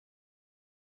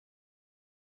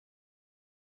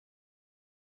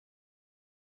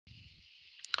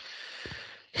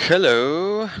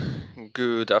Hello,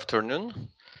 good afternoon.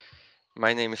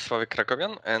 My name is Slawek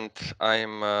Krakowian and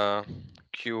I'm a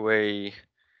QA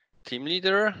team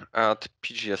leader at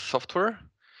PGS Software.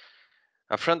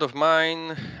 A friend of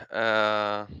mine,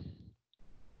 uh,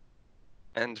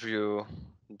 Andrew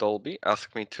Dolby,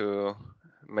 asked me to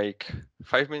make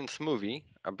 5 minutes movie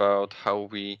about how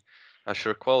we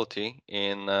assure quality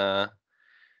in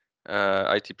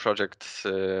IT projects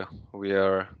we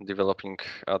are developing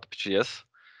at PGS.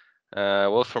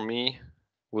 Well, for me,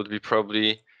 would be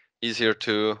probably easier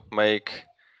to make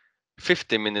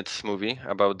 50 minutes movie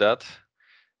about that.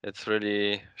 It's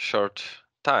really short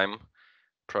time.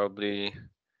 Probably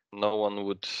no one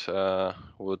would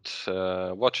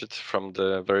watch it from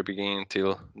the very beginning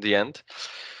till the end.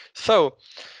 So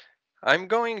I'm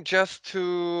going just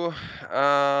to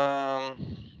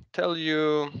tell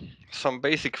you some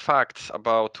basic facts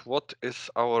about what is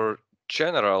our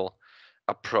general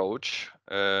approach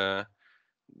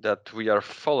that we are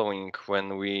following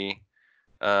when we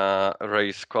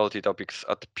raise quality topics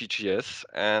at PGS.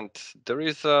 And there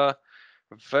is a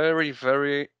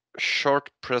very short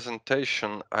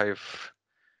presentation I've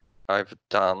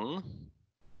done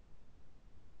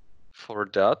for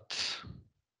that.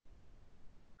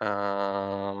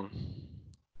 Um,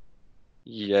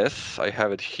 yes, I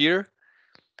have it here.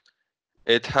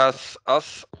 It has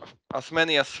as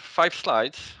many as 5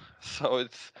 slides, so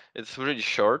it's really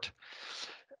short.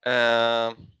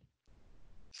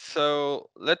 So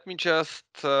let me just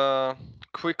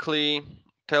quickly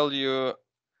tell you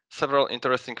several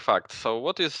interesting facts. So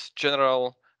what is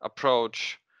general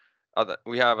approach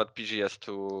we have at PGS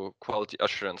to quality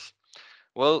assurance?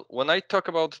 Well, when I talk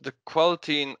about the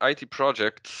quality in IT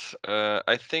projects,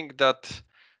 I think that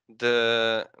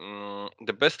the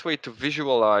best way to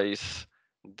visualize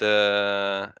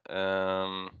the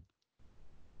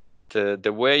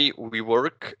way we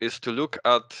work is to look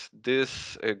at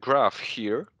this graph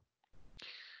here,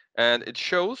 and it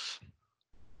shows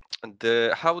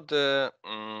how the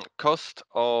cost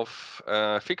of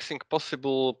fixing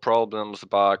possible problems,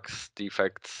 bugs,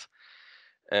 defects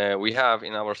we have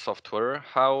in our software,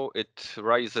 how it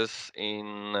rises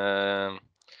in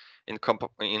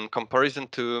comparison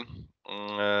to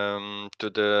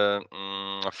the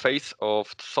phase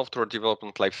of software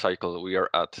development lifecycle we are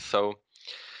at. So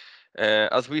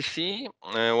as we see,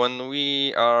 when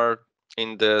we are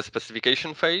in the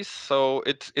specification phase, so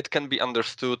it can be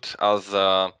understood as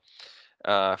a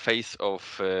phase of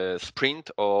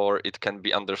sprint, or it can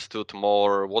be understood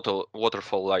more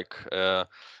waterfall like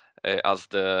as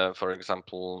the, for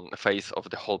example, phase of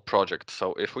the whole project.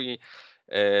 So if we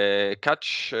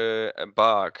catch a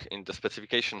bug in the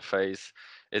specification phase,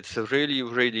 it's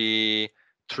really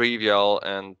trivial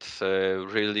and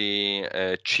really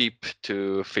cheap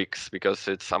to fix, because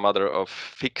it's a matter of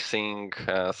fixing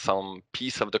some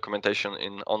piece of documentation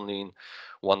in only in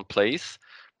one place,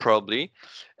 probably.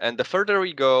 And the further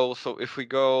we go, so if we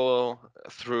go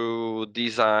through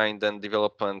design, then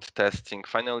development, testing,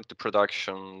 finally to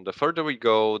production, the further we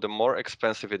go, the more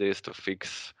expensive it is to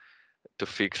fix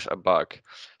a bug.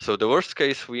 So the worst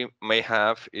case we may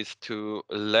have is to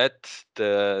let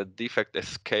the defect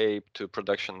escape to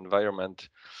production environment,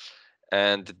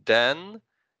 and then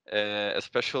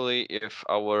especially if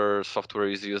our software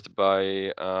is used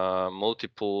by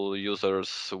multiple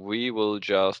users, we will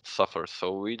just suffer.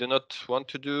 So we do not want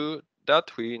to do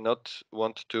that. We not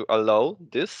want to allow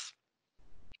this.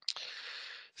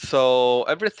 So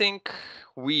everything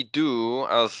we do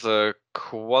as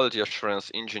quality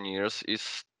assurance engineers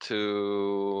is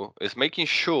making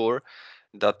sure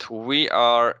that we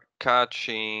are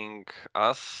catching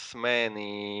as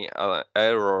many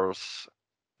errors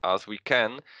as we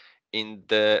can in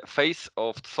the phase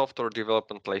of software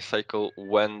development lifecycle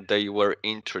when they were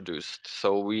introduced.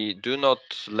 So we do not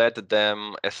let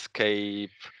them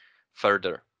escape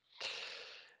further.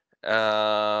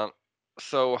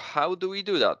 So how do we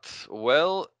do that?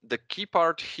 Well, the key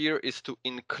part here is to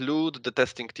include the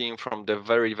testing team from the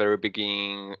very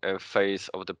beginning phase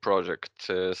of the project,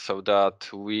 so that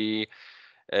we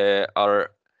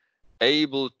are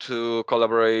able to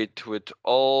collaborate with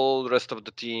all the rest of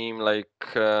the team, like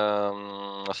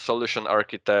solution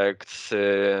architects,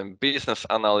 business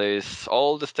analysts,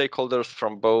 all the stakeholders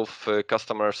from both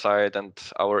customer side and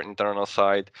our internal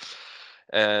side,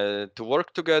 to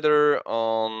work together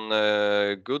on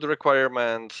good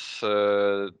requirements,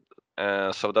 so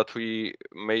that we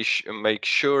make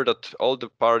sure that all the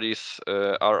parties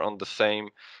are on the same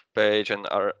page and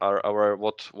are aware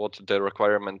what the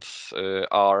requirements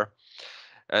are.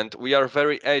 And we are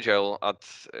very agile at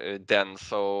then,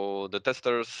 so the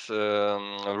testers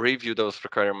review those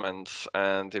requirements,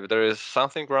 and if there is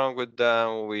something wrong with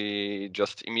them, we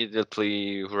just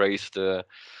immediately raise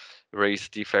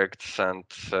defects, and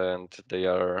they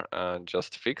are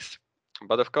just fixed.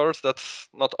 But of course, that's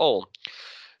not all.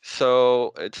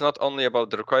 So it's not only about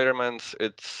the requirements,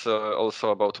 it's also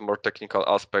about more technical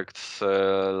aspects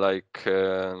like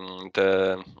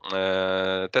the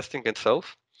testing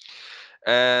itself.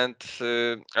 And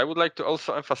I would like to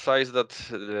also emphasize that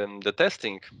the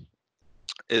testing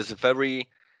is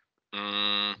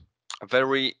um,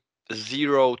 very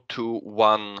 0 to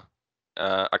 1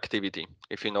 activity,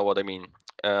 if you know what I mean.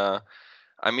 I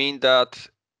mean that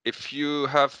if you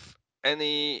have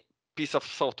any piece of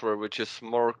software which is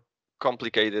more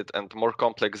complicated and more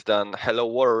complex than Hello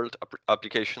World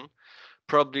application,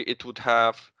 probably it would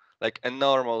have like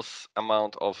enormous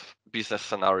amount of business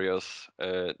scenarios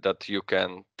that you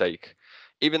can take.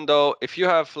 Even though if you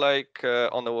have like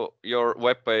on your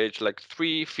web page like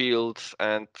 3 fields,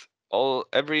 and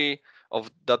every of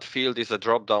that field is a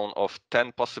drop down of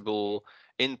 10 possible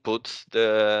inputs,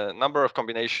 the number of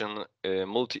combination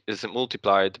is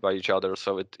multiplied by each other,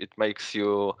 so it makes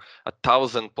you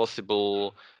 1,000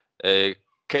 possible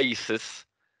cases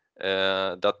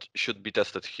that should be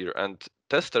tested here. And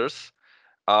testers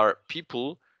are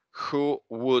people who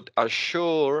would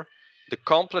assure the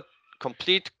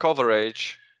complete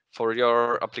coverage for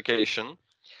your application,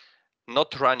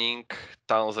 not running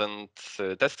 1,000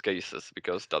 test cases,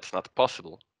 because that's not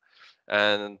possible.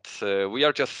 And we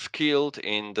are just skilled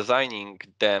in designing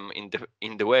them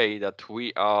in the way that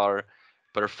we are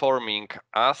performing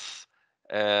as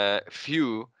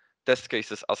few test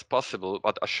cases as possible,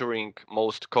 but assuring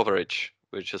most coverage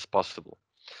which is possible.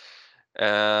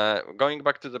 Going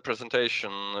back to the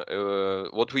presentation,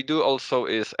 what we do also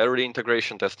is early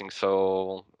integration testing.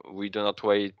 So we do not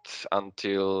wait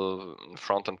until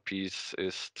front-end piece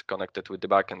is connected with the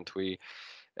backend.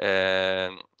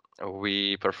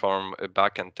 We perform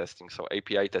backend testing, so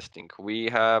API testing. We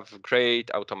have great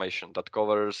automation that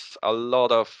covers a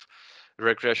lot of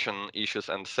regression issues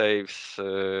and saves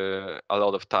a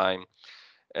lot of time.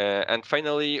 And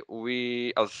finally,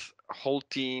 we as a whole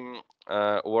team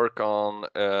work on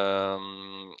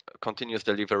continuous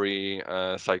delivery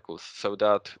cycles, so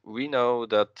that we know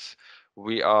that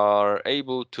we are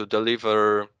able to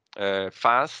deliver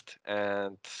fast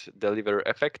and deliver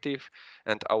effective,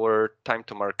 and our time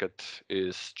to market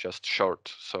is just short,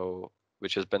 so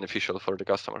which is beneficial for the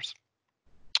customers.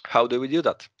 How do we do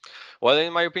that? Well,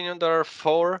 in my opinion, there are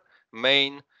 4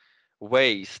 main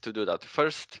ways to do that.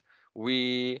 First,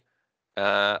 we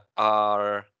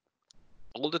are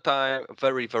all the time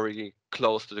very, very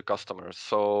close to the customers.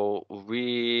 So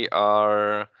we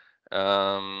are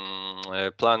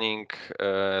planning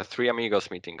 3 amigos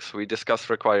meetings. We discuss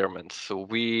requirements. So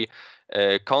we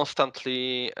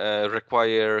constantly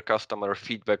require customer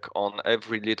feedback on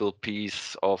every little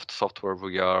piece of software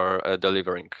we are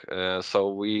delivering. So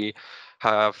we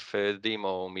have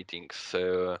demo meetings.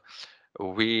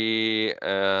 We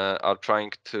are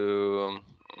trying to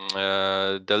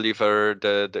deliver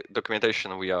the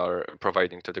documentation we are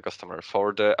providing to the customer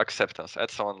for the acceptance, and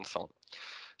so on and so on.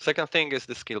 Second thing is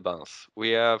the skill balance. We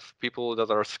have people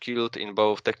that are skilled in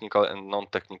both technical and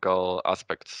non-technical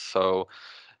aspects. So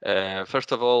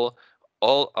first of all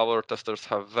our testers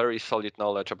have very solid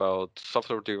knowledge about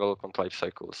software development life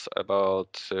cycles,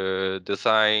 about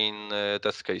design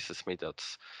test cases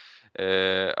methods,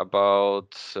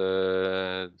 about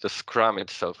the Scrum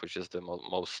itself, which is the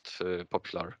most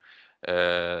popular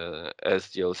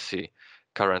SDLC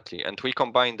currently. And we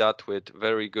combine that with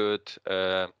very good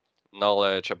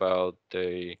knowledge about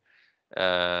the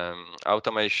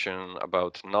automation,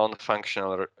 about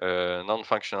non-functional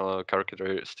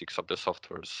characteristics of the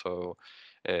software, so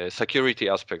security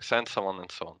aspects, and so on and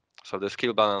so on. So the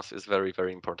skill balance is very,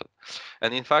 very important.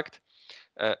 And in fact,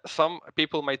 some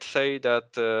people might say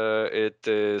that it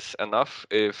is enough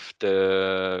if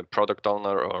the product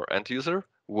owner or end user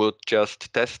would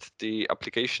just test the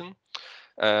application.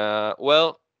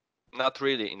 Well, not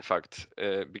really, in fact,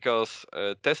 because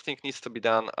testing needs to be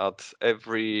done at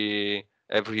every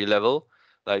level,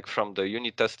 like from the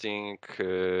unit testing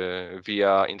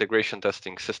via integration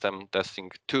testing, system testing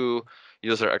to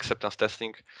user acceptance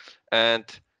testing, and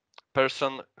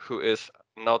person who is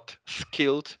not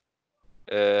skilled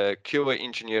QA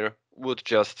engineer would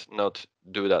just not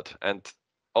do that. And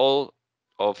all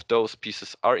of those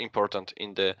pieces are important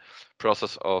in the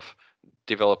process of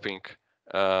developing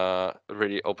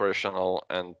really operational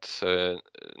and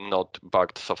not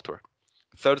bugged software.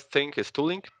 Third thing is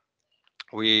tooling.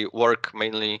 We work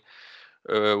mainly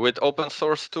with open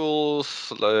source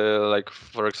tools, like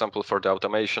for example for the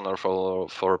automation or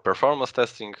for performance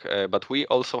testing, but we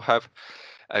also have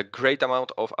a great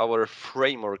amount of our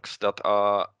frameworks that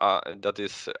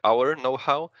is our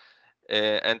know-how,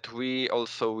 and we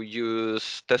also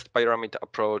use test pyramid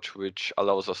approach, which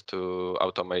allows us to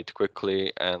automate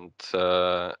quickly and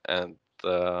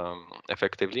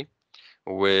effectively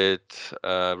with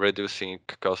reducing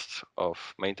costs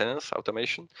of maintenance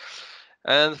automation.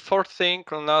 And fourth thing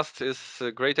and last is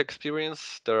a great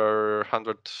experience. There are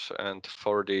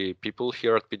 140 people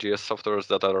here at PGS Softwares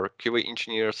that are QA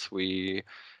engineers. We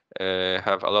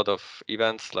have a lot of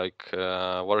events like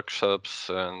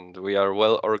workshops, and we are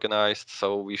well organized,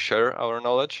 so we share our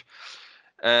knowledge.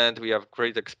 And we have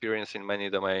great experience in many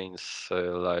domains,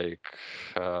 for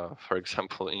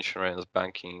example, insurance,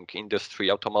 banking, industry,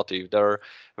 automotive. There are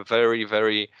very,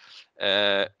 very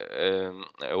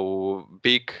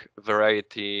big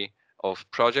variety of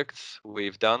projects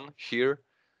we've done here,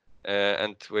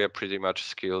 and we are pretty much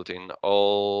skilled in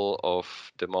all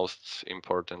of the most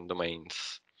important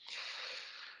domains.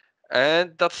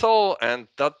 And that's all. And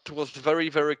that was very,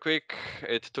 very quick.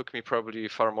 It took me probably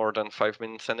far more than 5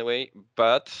 minutes anyway,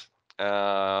 but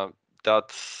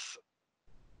that's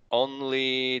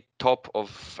only top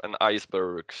of an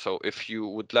iceberg. So if you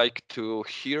would like to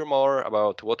hear more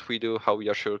about what we do, how we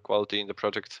assure quality in the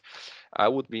projects, I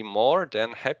would be more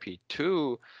than happy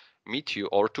to meet you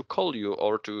or to call you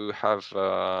or to have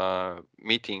a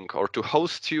meeting or to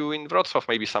host you in Wrocław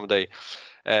maybe someday.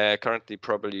 Currently,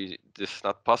 probably this is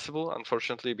not possible,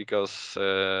 unfortunately, because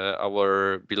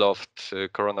our beloved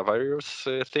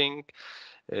coronavirus thing.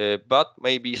 But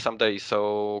maybe someday.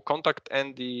 So contact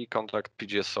Andy, contact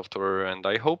PGS Software, and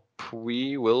I hope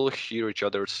we will hear each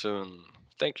other soon.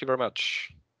 Thank you very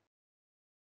much.